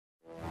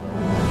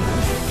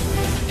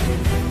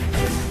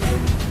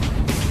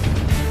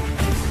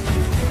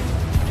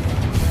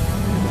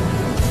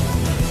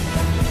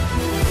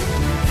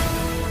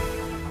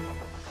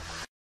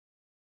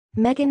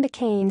Meghan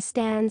McCain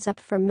stands up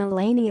for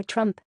Melania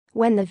Trump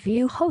when The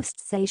View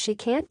hosts say she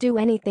can't do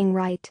anything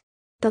right.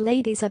 The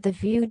ladies of The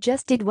View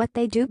just did what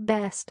they do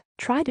best,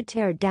 try to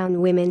tear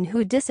down women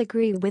who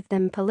disagree with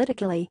them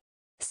politically.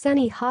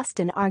 Sunny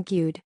Hostin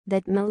argued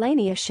that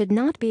Melania should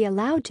not be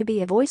allowed to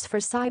be a voice for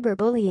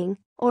cyberbullying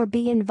or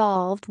be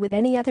involved with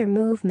any other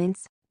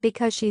movements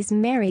because she's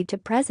married to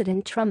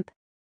President Trump.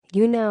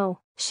 You know,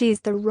 she's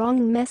the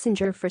wrong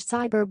messenger for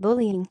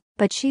cyberbullying,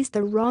 but she's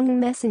the wrong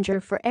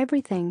messenger for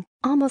everything,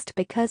 almost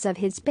because of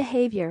his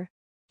behavior.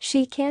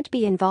 She can't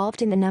be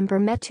involved in the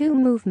Me Too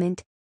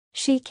movement.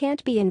 She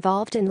can't be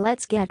involved in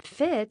Let's Get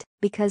Fit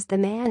because the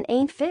man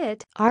ain't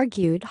fit,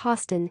 argued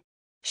Hostin.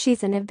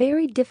 She's in a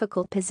very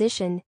difficult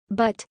position,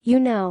 but, you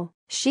know,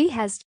 he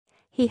has,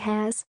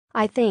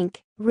 I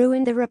think,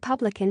 ruined the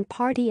Republican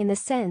Party in the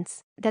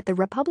sense that the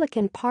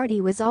Republican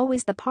Party was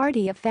always the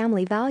party of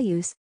family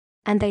values.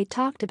 And they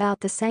talked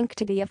about the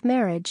sanctity of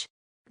marriage.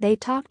 They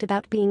talked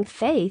about being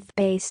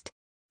faith-based.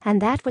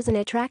 And that was an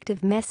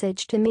attractive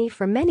message to me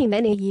for many,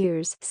 many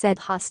years,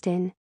 said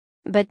Hostin.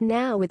 But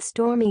now with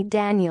Stormy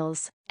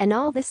Daniels and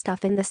all this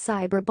stuff in the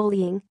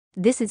cyberbullying,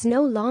 this is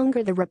no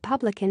longer the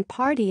Republican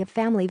Party of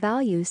family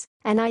values,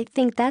 and I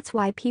think that's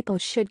why people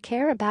should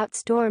care about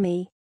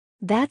Stormy.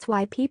 That's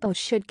why people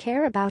should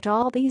care about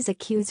all these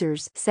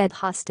accusers, said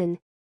Hostin.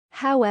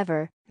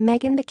 However,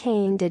 Meghan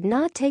McCain did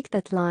not take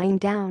that lying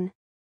down.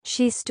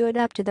 She stood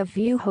up to The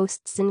View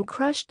hosts and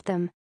crushed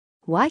them.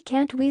 Why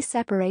can't we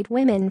separate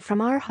women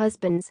from our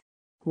husbands?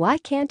 Why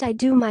can't I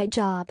do my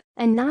job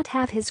and not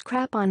have his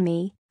crap on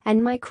me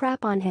and my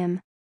crap on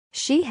him?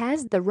 She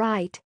has the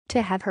right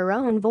to have her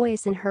own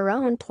voice and her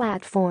own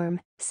platform,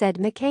 said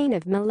McCain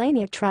of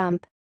Melania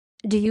Trump.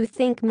 Do you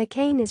think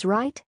McCain is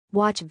right?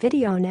 Watch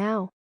video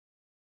now.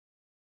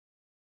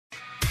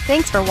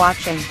 Thanks for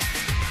watching.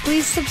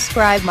 Please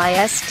subscribe my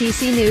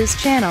STC News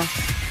channel.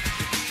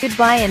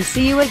 Goodbye and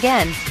see you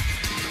again.